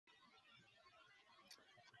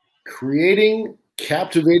Creating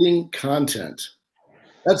captivating content.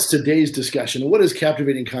 That's today's discussion. And what does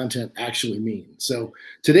captivating content actually mean? So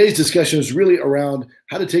today's discussion is really around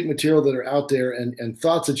how to take material that are out there and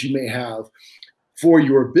thoughts that you may have for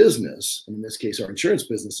your business, in this case, our insurance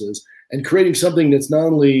businesses, and creating something that's not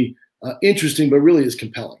only interesting, but really is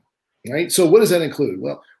compelling, right? So what does that include?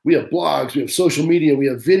 Well, we have blogs, we have social media, we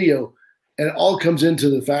have video, and it all comes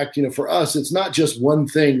into the fact, for us, it's not just one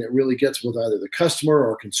thing that really gets with either the customer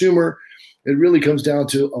or consumer. It really comes down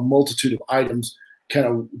to a multitude of items kind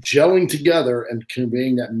of gelling together and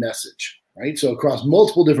conveying that message, right? So across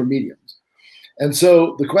multiple different mediums. And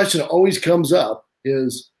so the question that always comes up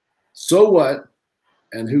is, so what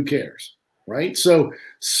and who cares, right? So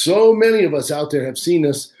many of us out there have seen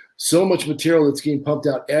this, so much material that's getting pumped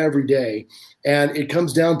out every day. And it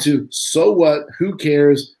comes down to, so what, who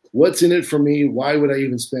cares, what's in it for me, why would I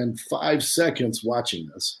even spend 5 seconds watching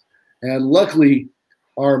this? And luckily,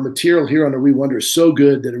 our material here on the We Wonder is so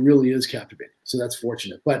good that it really is captivating. So that's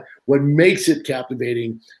fortunate. But what makes it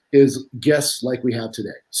captivating is guests like we have today.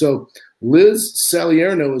 So Liz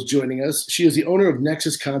Salierno is joining us. She is the owner of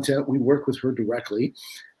Nexus Content. We work with her directly.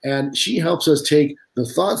 And she helps us take the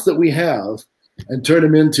thoughts that we have and turn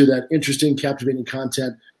them into that interesting, captivating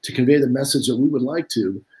content to convey the message that we would like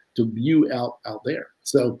to view out there.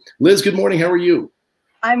 So Liz, good morning. How are you?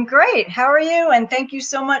 I'm great. How are you? And thank you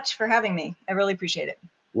so much for having me. I really appreciate it.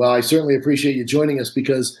 Well, I certainly appreciate you joining us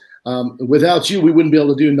because without you, we wouldn't be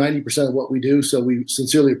able to do 90% of what we do. So we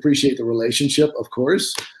sincerely appreciate the relationship, of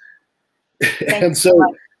course. And so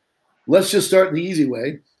let's just start the easy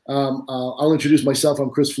way. I'll introduce myself.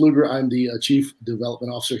 I'm Chris Pfluger. I'm the Chief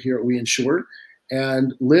Development Officer here at We Insure.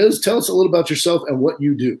 And Liz, tell us a little about yourself and what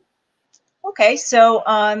you do. Okay, so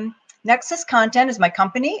Nexus Content is my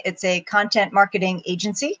company. It's a content marketing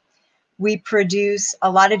agency. We produce a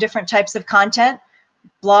lot of different types of content: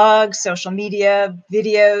 blogs, social media,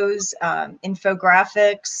 videos,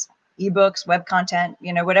 infographics, ebooks, web content,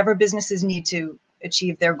 whatever businesses need to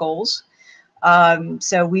achieve their goals.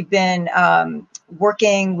 So we've been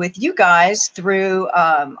working with you guys through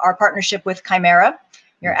our partnership with Chimera,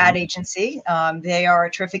 your ad agency. They are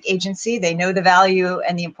a terrific agency. They know the value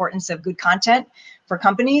and the importance of good content for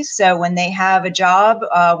companies. So when they have a job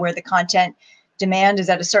where the content demand is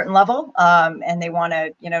at a certain level and they want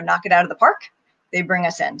to, knock it out of the park, they bring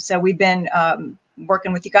us in. So we've been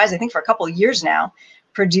working with you guys, I think, for a couple of years now,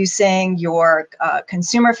 producing your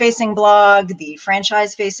consumer-facing blog, the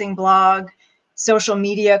franchise-facing blog, social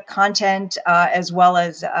media content, as well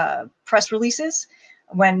as press releases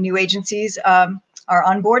when new agencies are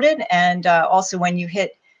onboarded, and also when you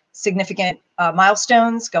hit significant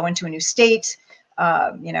milestones, go into a new state,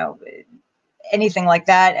 anything like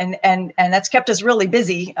that. And that's kept us really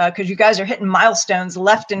busy because you guys are hitting milestones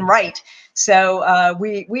left and right. So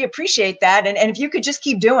we appreciate that. And if you could just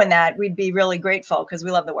keep doing that, we'd be really grateful because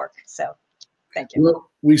we love the work. So thank you. Well,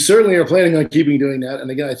 we certainly are planning on keeping doing that.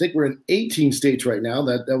 And again, I think we're in 18 states right now.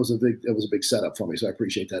 That was a big setup for me. So I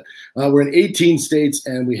appreciate that. We're in 18 states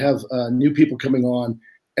and we have new people coming on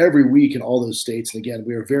every week in all those states. And again,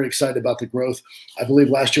 we are very excited about the growth. I believe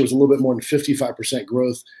last year was a little bit more than 55%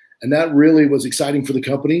 growth. And that really was exciting for the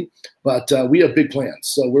company, but we have big plans.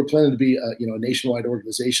 So we're planning to be a nationwide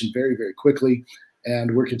organization very, very quickly.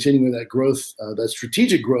 And we're continuing that growth, that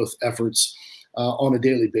strategic growth efforts on a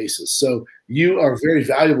daily basis. So you are very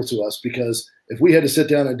valuable to us because if we had to sit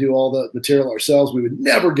down and do all the material ourselves, we would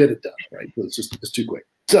never get it done, right? It's too quick.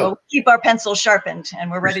 So we'll keep our pencils sharpened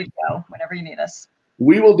and we're ready to go whenever you need us.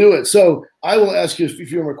 We will do it. So I will ask you a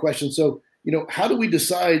few more questions. So how do we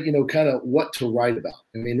decide, kind of what to write about?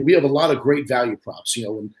 I mean, we have a lot of great value props,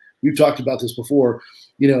 and we've talked about this before,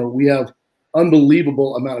 we have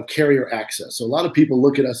unbelievable amount of carrier access. So a lot of people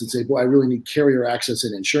look at us and say, boy, I really need carrier access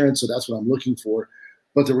in insurance. So that's what I'm looking for.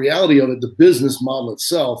 But the reality of it, the business model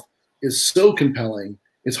itself is so compelling.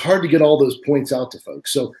 It's hard to get all those points out to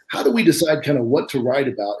folks. So how do we decide kind of what to write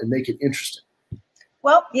about and make it interesting?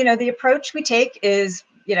 Well, the approach we take is,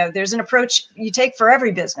 there's an approach you take for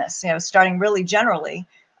every business, starting really generally.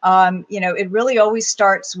 It really always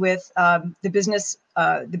starts with the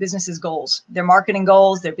business's goals, their marketing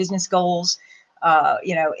goals, their business goals.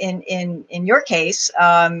 In your case,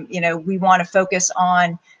 we want to focus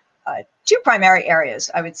on two primary areas,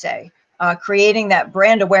 I would say. Creating that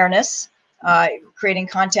brand awareness, creating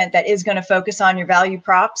content that is going to focus on your value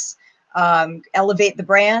props, elevate the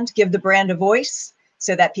brand, give the brand a voice,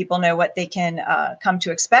 so that people know what they can come to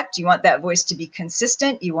expect. You want that voice to be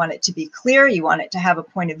consistent. You want it to be clear. You want it to have a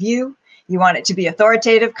point of view. You want it to be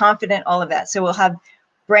authoritative, confident, all of that. So we'll have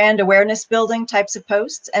brand awareness building types of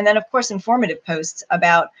posts. And then, of course, informative posts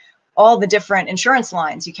about all the different insurance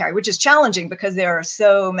lines you carry, which is challenging because there are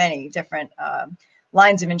so many different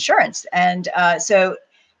lines of insurance. And so,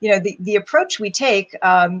 you know, the approach we take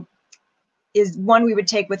is one we would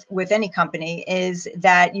take with any company, is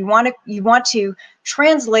that you want to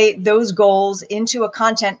translate those goals into a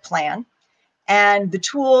content plan. And the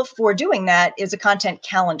tool for doing that is a content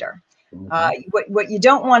calendar. What you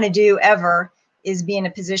don't want to do ever is be in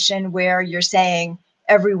a position where you're saying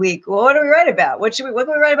every week, well, what do we write about? What can we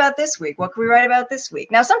write about this week? What can we write about this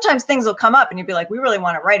week? Now, sometimes things will come up and you'll be like, we really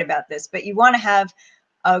want to write about this, but you want to have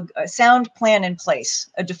a sound plan in place,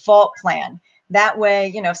 a default plan. That way,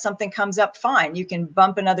 you know, if something comes up, fine, you can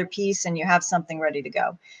bump another piece and you have something ready to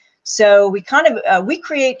go. So we kind of, we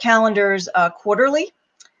create calendars quarterly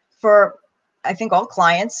for, I think, all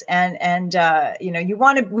clients, and you know, you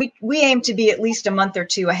want to, we aim to be at least a month or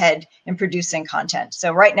two ahead in producing content.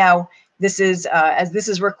 So right now, this is as this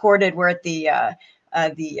is recorded, we're at the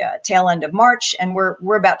tail end of March, and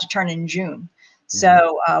we're about to turn in June.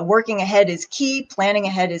 So working ahead is key. Planning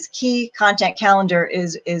ahead is key. Content calendar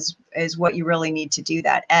is what you really need to do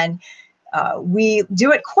that. And we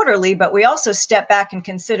do it quarterly, but we also step back and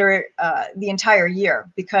consider the entire year,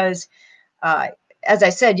 because as I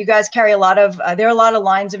said, you guys carry a lot of, there are a lot of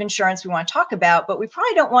lines of insurance we want to talk about, but we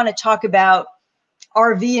probably don't want to talk about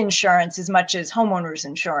RV insurance as much as homeowners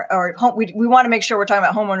insurance, or we want to make sure we're talking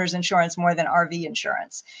about homeowners insurance more than RV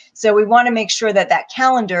insurance. So we want to make sure that that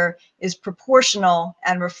calendar is proportional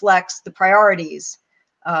and reflects the priorities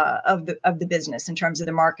of the business in terms of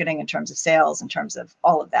the marketing, in terms of sales, in terms of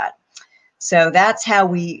all of that. So that's how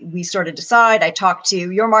we sort of decide. I talk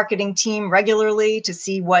to your marketing team regularly to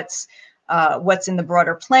see what's in the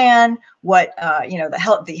broader plan, what you know, the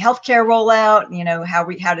healthcare rollout, you know,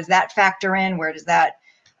 how does that factor in, where does that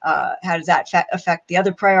how does that affect the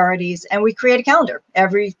other priorities? And we create a calendar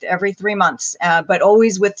every 3 months, but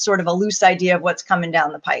always with sort of a loose idea of what's coming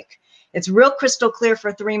down the pike. It's real crystal clear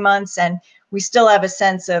for 3 months, and we still have a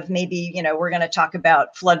sense of maybe, you know, we're going to talk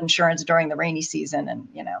about flood insurance during the rainy season, and,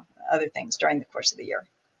 you know, other things during the course of the year.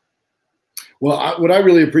 Well, what I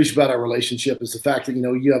really appreciate about our relationship is the fact that, you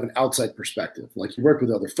know, you have an outside perspective. Like, you work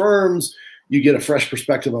with other firms, you get a fresh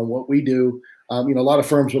perspective on what we do. You know, a lot of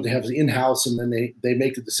firms, what they have is in-house, and then they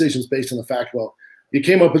make the decisions based on the fact, well, you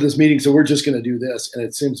came up with this meeting, so we're just going to do this. And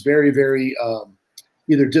it seems very, very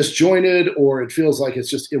either disjointed, or it feels like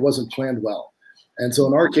it wasn't planned well. And so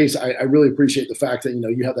in our case, I really appreciate the fact that, you know,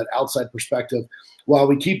 you have that outside perspective. While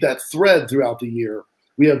we keep that thread throughout the year,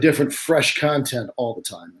 we have different fresh content all the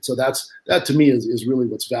time. So that to me is really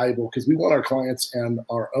what's valuable, because we want our clients and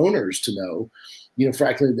our owners to know, you know,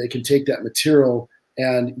 frankly, they can take that material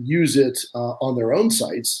and use it on their own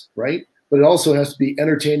sites, right? But it also has to be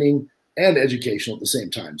entertaining and educational at the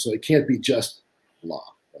same time. So it can't be just blah.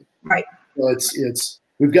 Right. So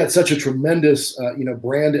we've got such a tremendous, you know,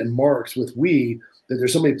 brand and marks with that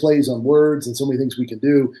there's so many plays on words and so many things we can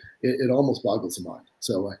do. It almost boggles the mind.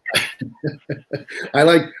 So I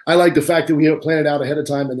like the fact that we have planned it out ahead of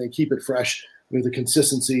time and they keep it fresh with the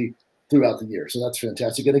consistency throughout the year. So that's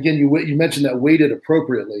fantastic. And again, you mentioned that weighted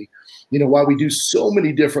appropriately. You know, while we do so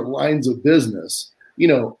many different lines of business, you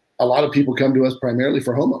know, a lot of people come to us primarily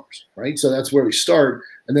for homeowners, right? So that's where we start.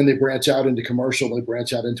 And then they branch out into commercial, they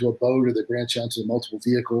branch out into a boat, or they branch out into multiple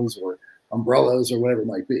vehicles or umbrellas or whatever it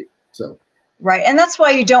might be. So. Right. And that's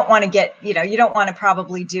why you don't want to get, you know, you don't want to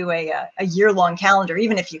probably do a year-long calendar,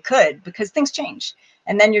 even if you could, because things change.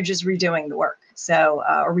 And then you're just redoing the work. So,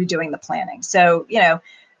 or redoing the planning. So, you know,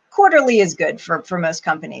 quarterly is good for most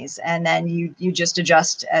companies. And then you just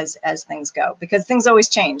adjust as things go, because things always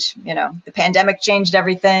change. You know, the pandemic changed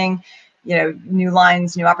everything, you know, new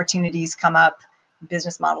lines, new opportunities come up,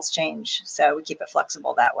 business models change. So we keep it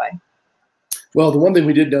flexible that way. Well, the one thing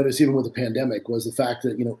we did notice, even with the pandemic, was the fact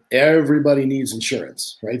that, you know, everybody needs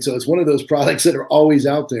insurance, right? So it's one of those products that are always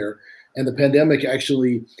out there. And the pandemic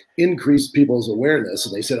actually increased people's awareness.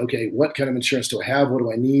 And they said, okay, what kind of insurance do I have? What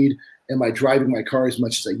do I need? Am I driving my car as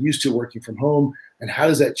much as I used to working from home? And how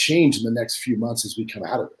does that change in the next few months as we come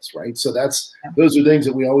out of this, right? So those are things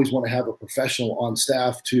that we always want to have a professional on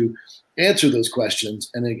staff to answer those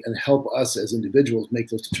questions and help us as individuals make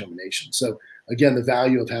those determinations. So again, the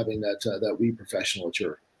value of having that we professional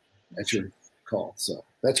at your call. So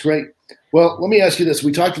that's great. Well, let me ask you this.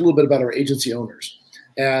 We talked a little bit about our agency owners,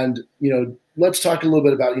 and, you know, let's talk a little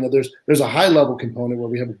bit about, you know, there's a high level component where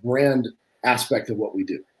we have a brand aspect of what we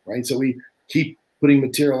do, right? So we keep putting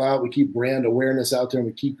material out, we keep brand awareness out there, and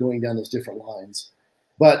we keep going down those different lines.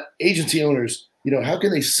 But agency owners, you know, how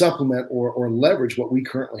can they supplement or leverage what we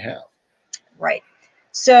currently have? Right.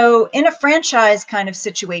 So in a franchise kind of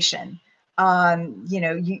situation, You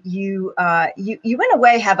know, you in a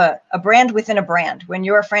way have a brand within a brand. When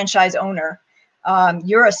you're a franchise owner,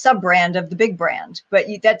 you're a sub brand of the big brand. But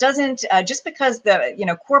that doesn't just because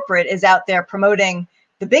the corporate is out there promoting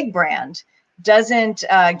the big brand doesn't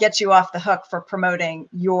get you off the hook for promoting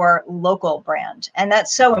your local brand. And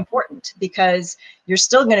that's so important because you're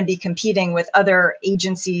still going to be competing with other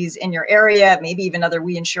agencies in your area, maybe even other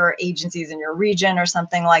We Insure agencies in your region or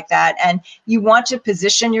something like that. And you want to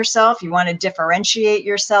position yourself, you want to differentiate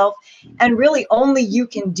yourself, and really only you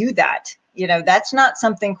can do that. That's not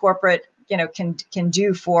something corporate can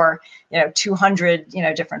do for 200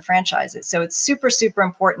 different franchises. So it's super, super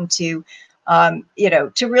important to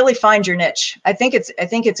to really find your niche. I think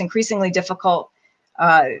it's increasingly difficult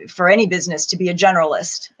for any business to be a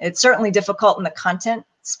generalist. It's certainly difficult in the content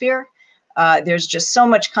sphere. There's just so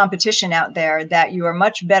much competition out there that you are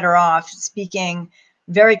much better off speaking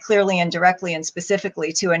very clearly and directly and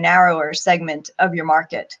specifically to a narrower segment of your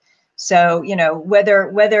market. So,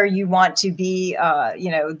 whether you want to be,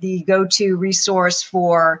 the go-to resource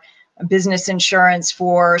for business insurance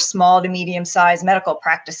for small to medium-sized medical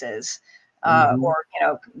practices, or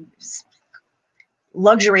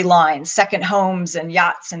luxury lines, second homes and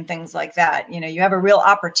yachts and things like that. You have a real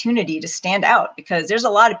opportunity to stand out because there's a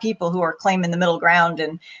lot of people who are claiming the middle ground,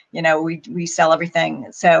 and we sell everything.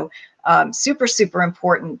 So super, super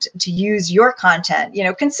important to use your content.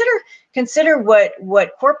 Consider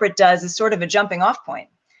what corporate does as sort of a jumping off point,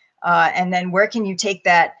 and then where can you take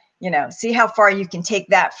that? See how far you can take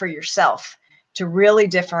that for yourself to really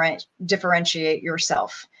differentiate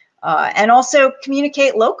yourself. And also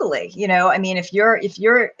communicate locally. I mean, if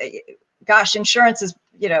you're, gosh, insurance is,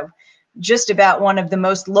 just about one of the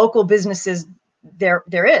most local businesses there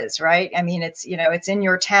is, right? I mean, it's, it's in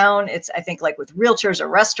your town. It's, I think, like with realtors or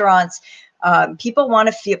restaurants, people want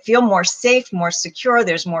to feel more safe, more secure.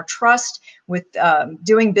 There's more trust with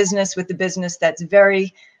doing business with the business that's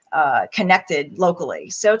very connected locally.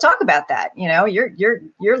 So talk about that.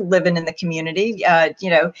 You're living in the community.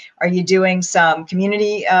 Are you doing some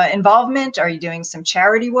community involvement? Are you doing some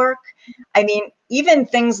charity work? I mean, even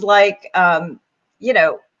things like, not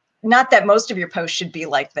that most of your posts should be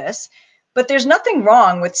like this, but there's nothing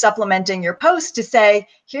wrong with supplementing your post to say,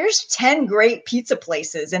 here's 10 great pizza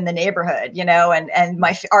places in the neighborhood, and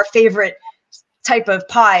our favorite type of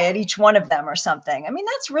pie at each one of them or something. I mean,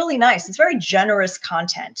 that's really nice. It's very generous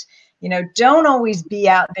content. Don't always be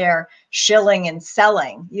out there shilling and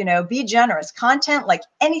selling, be generous. Content, like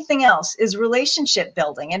anything else, is relationship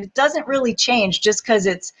building, and it doesn't really change just because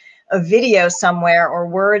it's a video somewhere or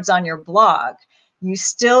words on your blog. You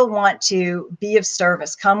still want to be of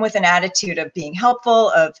service, come with an attitude of being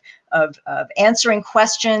helpful, of answering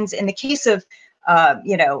questions. In the case of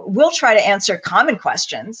we'll try to answer common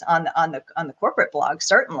questions on the corporate blog,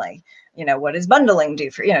 certainly. What does bundling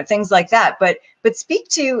do for, things like that. But speak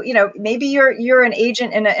to, maybe you're an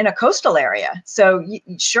agent in a coastal area. So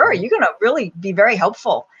sure, you're going to really be very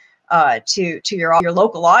helpful to your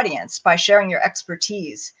local audience by sharing your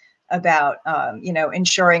expertise about,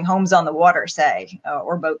 insuring homes on the water, say,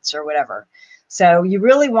 or boats or whatever. So you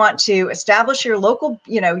really want to establish your local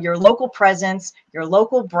presence, your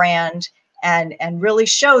local brand, and really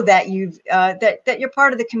show that that you're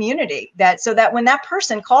part of the community, so that when that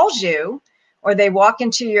person calls you or they walk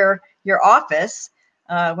into your office,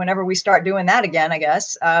 whenever we start doing that again, I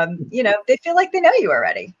guess, they feel like they know you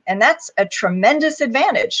already. And that's a tremendous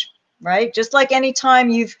advantage, right? Just like anytime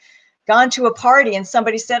you've gone to a party and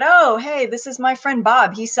somebody said, oh, hey, this is my friend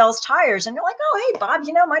Bob, he sells tires. And you're like, oh, hey, Bob,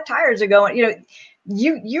 my tires are going,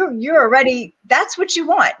 you're already, that's what you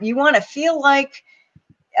want. You want to feel like,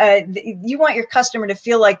 you want your customer to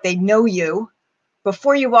feel like they know you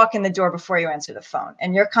before you walk in the door, before you answer the phone.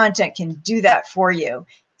 And your content can do that for you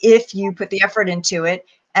if you put the effort into it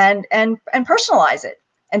and personalize it.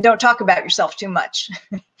 And don't talk about yourself too much.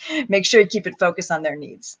 Make sure you keep it focused on their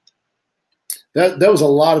needs. That was a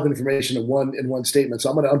lot of information in one statement. So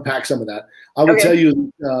I'm going to unpack some of that. I will tell you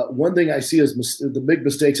one thing I see is the big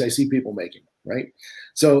mistakes I see people making, right?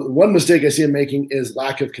 So one mistake I see them making is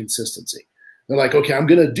lack of consistency. They're like, okay, I'm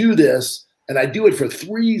going to do this, and I do it for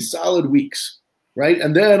 3 solid weeks, right?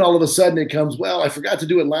 And then all of a sudden it comes, well, I forgot to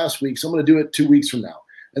do it last week, so I'm going to do it 2 weeks from now.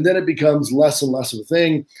 And then it becomes less and less of a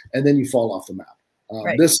thing, and then you fall off the map.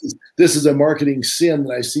 Right. This is a marketing sin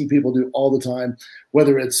that I see people do all the time,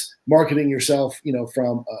 whether it's marketing yourself,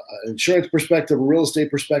 from an insurance perspective, a real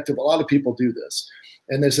estate perspective. A lot of people do this,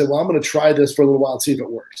 and they say, well, I'm going to try this for a little while and see if it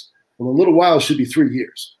works. Well, a little while should be 3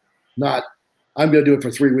 years, not I'm going to do it for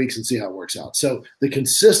 3 weeks and see how it works out. So the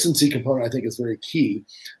consistency component, I think, is very key.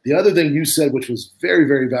 The other thing you said, which was very,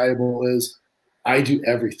 very valuable, is I do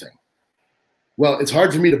everything. Well, it's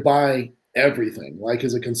hard for me to buy everything. Like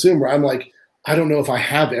as a consumer, I'm like, I don't know if I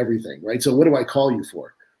have everything, right? So what do I call you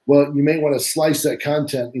for? Well, you may want to slice that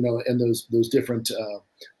content, and those different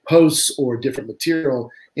posts or different material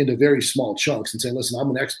into very small chunks and say, listen, I'm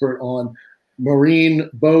an expert on marine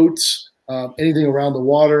boats, anything around the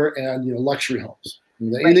water, and luxury homes.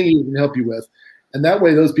 Anything you can help you with, and that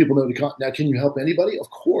way those people know to come. Now, can you help anybody? Of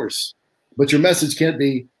course, but your message can't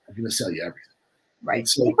be, I'm going to sell you everything. Right.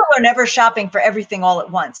 So, people are never shopping for everything all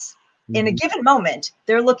at once. In a given moment,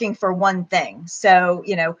 they're looking for one thing. So,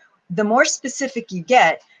 the more specific you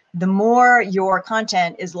get, the more your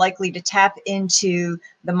content is likely to tap into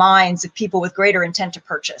the minds of people with greater intent to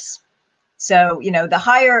purchase. So, the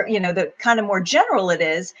higher, the kind of more general it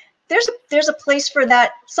is, there's a place for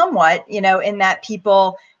that somewhat, in that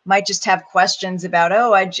people might just have questions about,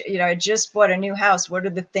 oh, I just bought a new house. What are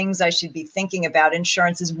the things I should be thinking about?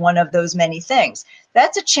 Insurance is one of those many things.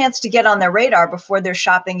 That's a chance to get on their radar before they're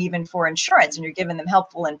shopping even for insurance. And you're giving them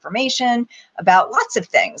helpful information about lots of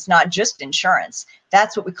things, not just insurance.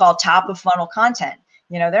 That's what we call top of funnel content.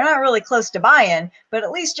 They're not really close to buy-in, but at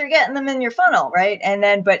least you're getting them in your funnel, right? And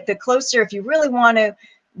then, but the closer, if you really want to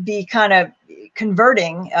be kind of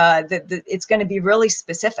converting, it's going to be really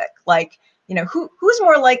specific. Like, who's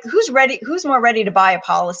more ready to buy a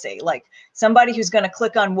policy? Like somebody who's going to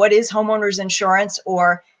click on what is homeowners insurance,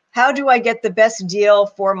 or how do I get the best deal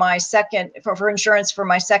for my for insurance for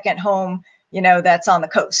my second home, that's on the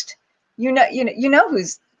coast.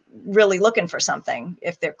 Who's really looking for something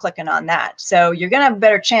if they're clicking on that. So you're going to have a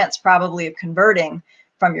better chance probably of converting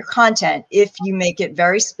from your content if you make it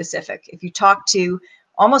very specific. If you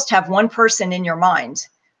almost have one person in your mind,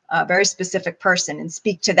 a very specific person, and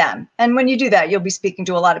speak to them. And when you do that, you'll be speaking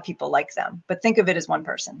to a lot of people like them, but think of it as one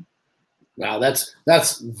person. Wow,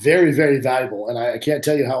 that's very, very valuable. And I can't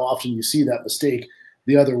tell you how often you see that mistake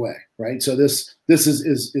the other way, right? So this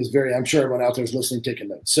is very, I'm sure everyone out there is listening, taking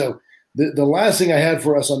notes. So the last thing I had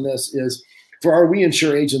for us on this is for our We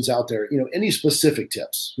Insure agents out there, any specific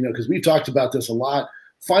tips, because we've talked about this a lot.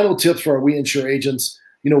 Final tips for our We Insure agents.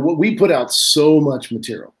 What we put out so much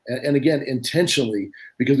material, and again, intentionally,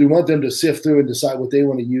 because we want them to sift through and decide what they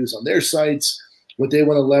want to use on their sites, what they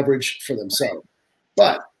want to leverage for themselves.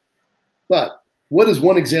 But what is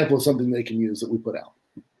one example of something they can use that we put out?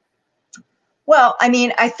 Well, I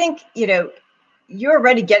mean, I think, you're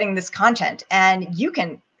already getting this content and you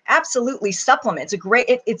can absolutely supplement.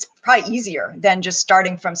 It's probably easier than just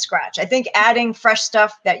starting from scratch. I think adding fresh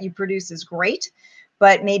stuff that you produce is great,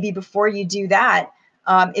 but maybe before you do that,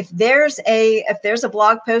 if there's a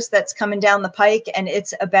blog post that's coming down the pike and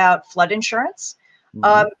it's about flood insurance,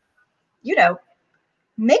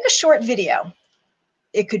 make a short video.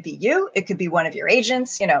 It could be you, it could be one of your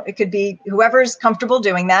agents, it could be whoever's comfortable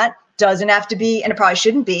doing that. Doesn't have to be, and it probably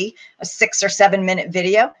shouldn't be, a 6 or 7 minute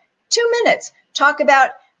video. 2 minutes. Talk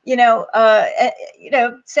about,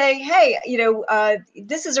 say, hey,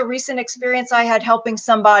 this is a recent experience I had helping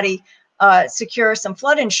somebody secure some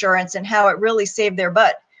flood insurance and how it really saved their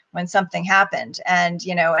butt when something happened. And,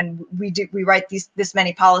 and we write this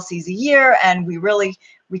many policies a year, and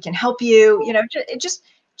we can help you,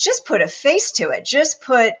 just put a face to it.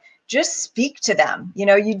 Just speak to them.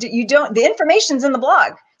 You don't, the information's in the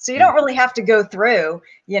blog. So you don't really have to go through,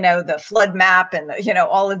 the flood map and,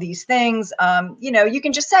 all of these things. You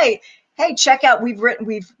can just say, hey, check out,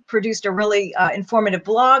 we've produced a really informative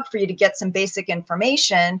blog for you to get some basic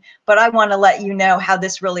information, but I want to let you know how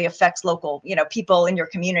this really affects local, people in your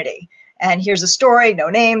community. And here's a story, no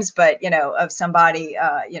names, but, of somebody,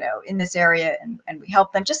 in this area, and we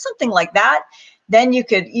help them, just something like that. Then you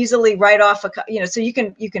could easily write off so you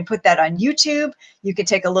can put that on YouTube. You could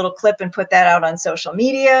take a little clip and put that out on social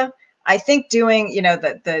media. I think doing,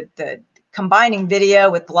 the combining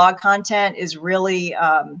video with blog content is really,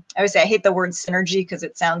 I would say, I hate the word synergy because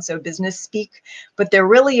it sounds so business speak, but there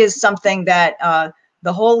really is something that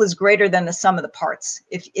the whole is greater than the sum of the parts.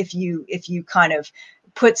 If you kind of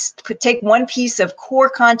take one piece of core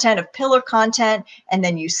content, of pillar content, and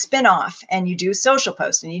then you spin off and you do a social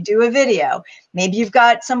post and you do a video. Maybe you've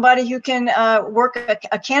got somebody who can work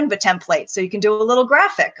a Canva template, so you can do a little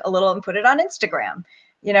graphic, and put it on Instagram.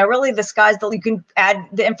 Really the sky's the, you can add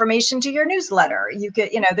the information to your newsletter. You could,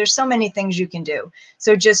 there's so many things you can do.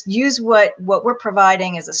 So just use what we're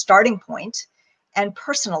providing as a starting point and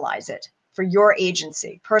personalize it for your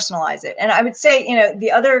agency, personalize it. And I would say,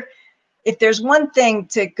 if there's one thing,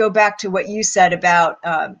 to go back to what you said about,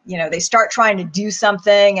 they start trying to do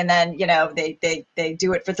something and then, they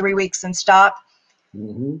do it for 3 weeks and stop.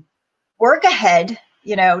 Mm-hmm. Work ahead,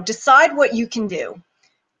 decide what you can do,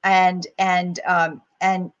 and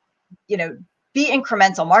be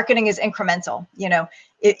incremental. Marketing is incremental.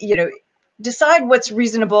 Decide what's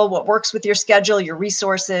reasonable, what works with your schedule, your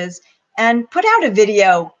resources, and put out a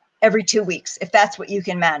video every 2 weeks if that's what you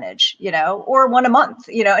can manage, or one a month,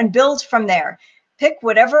 and build from there. Pick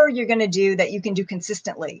whatever you're going to do that you can do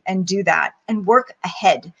consistently and do that and work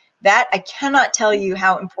ahead. That I cannot tell you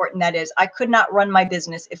how important that is. I could not run my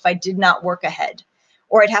business if I did not work ahead,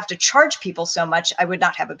 or I'd have to charge people so much I would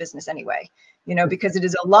not have a business anyway, because it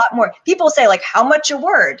is a lot more. People say, like, how much a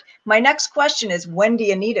word? My next question is, when do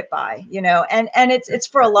you need it by? And it's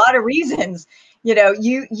for a lot of reasons.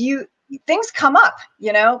 Things come up,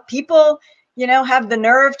 people, have the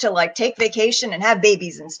nerve to like take vacation and have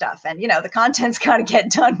babies and stuff. And, the content's got to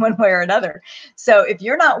get done one way or another. So if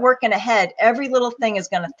you're not working ahead, every little thing is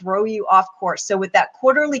going to throw you off course. So with that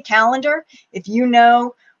quarterly calendar, if you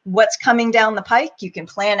know what's coming down the pike, you can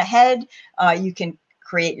plan ahead. You can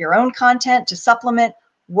create your own content to supplement.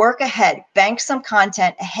 Work ahead, bank some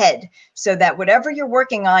content ahead so that whatever you're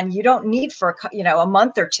working on, you don't need for, a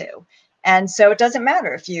month or two. And so it doesn't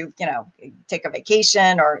matter if you, take a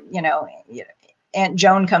vacation or, Aunt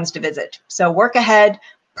Joan comes to visit. So work ahead,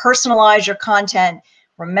 personalize your content.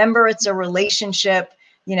 Remember, it's a relationship.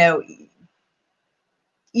 Even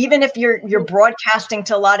if you're broadcasting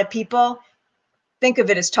to a lot of people, think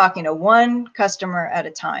of it as talking to one customer at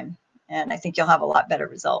a time. And I think you'll have a lot better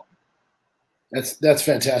result. That's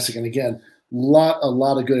fantastic. And again, a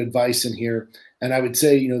lot of good advice in here. And I would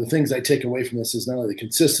say, the things I take away from this is not only the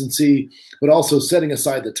consistency, but also setting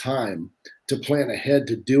aside the time to plan ahead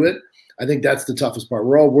to do it. I think that's the toughest part.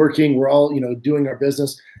 We're all working, we're all, doing our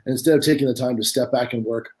business. And instead of taking the time to step back and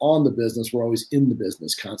work on the business, we're always in the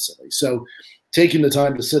business constantly. So taking the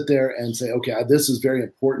time to sit there and say, okay, this is very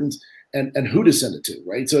important, and who to send it to,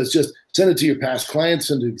 right? So it's just send it to your past clients,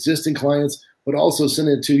 send it to existing clients, but also send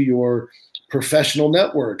it to your professional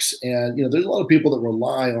networks. And, there's a lot of people that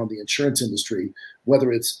rely on the insurance industry,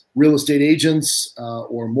 whether it's real estate agents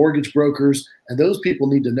or mortgage brokers. And those people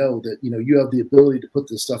need to know that, you have the ability to put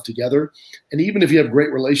this stuff together. And even if you have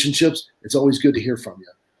great relationships, it's always good to hear from you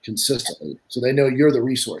consistently, so they know you're the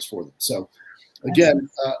resource for them. So again,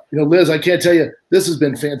 Liz, I can't tell you, this has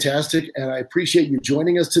been fantastic. And I appreciate you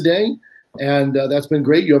joining us today. And that's been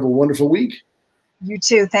great. You have a wonderful week. You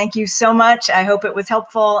too. Thank you so much. I hope it was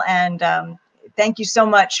helpful. And thank you so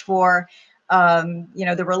much for,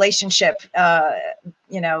 the relationship,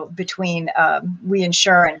 between We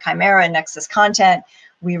Insure and Chimera and Nexus Content.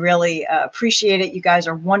 We really appreciate it. You guys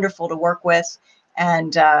are wonderful to work with.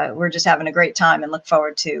 And we're just having a great time and look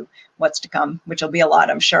forward to what's to come, which will be a lot,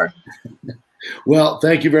 I'm sure. Well,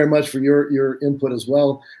 thank you very much for your input as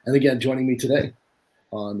well. And again, joining me today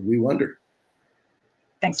on We Wonder.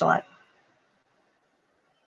 Thanks a lot.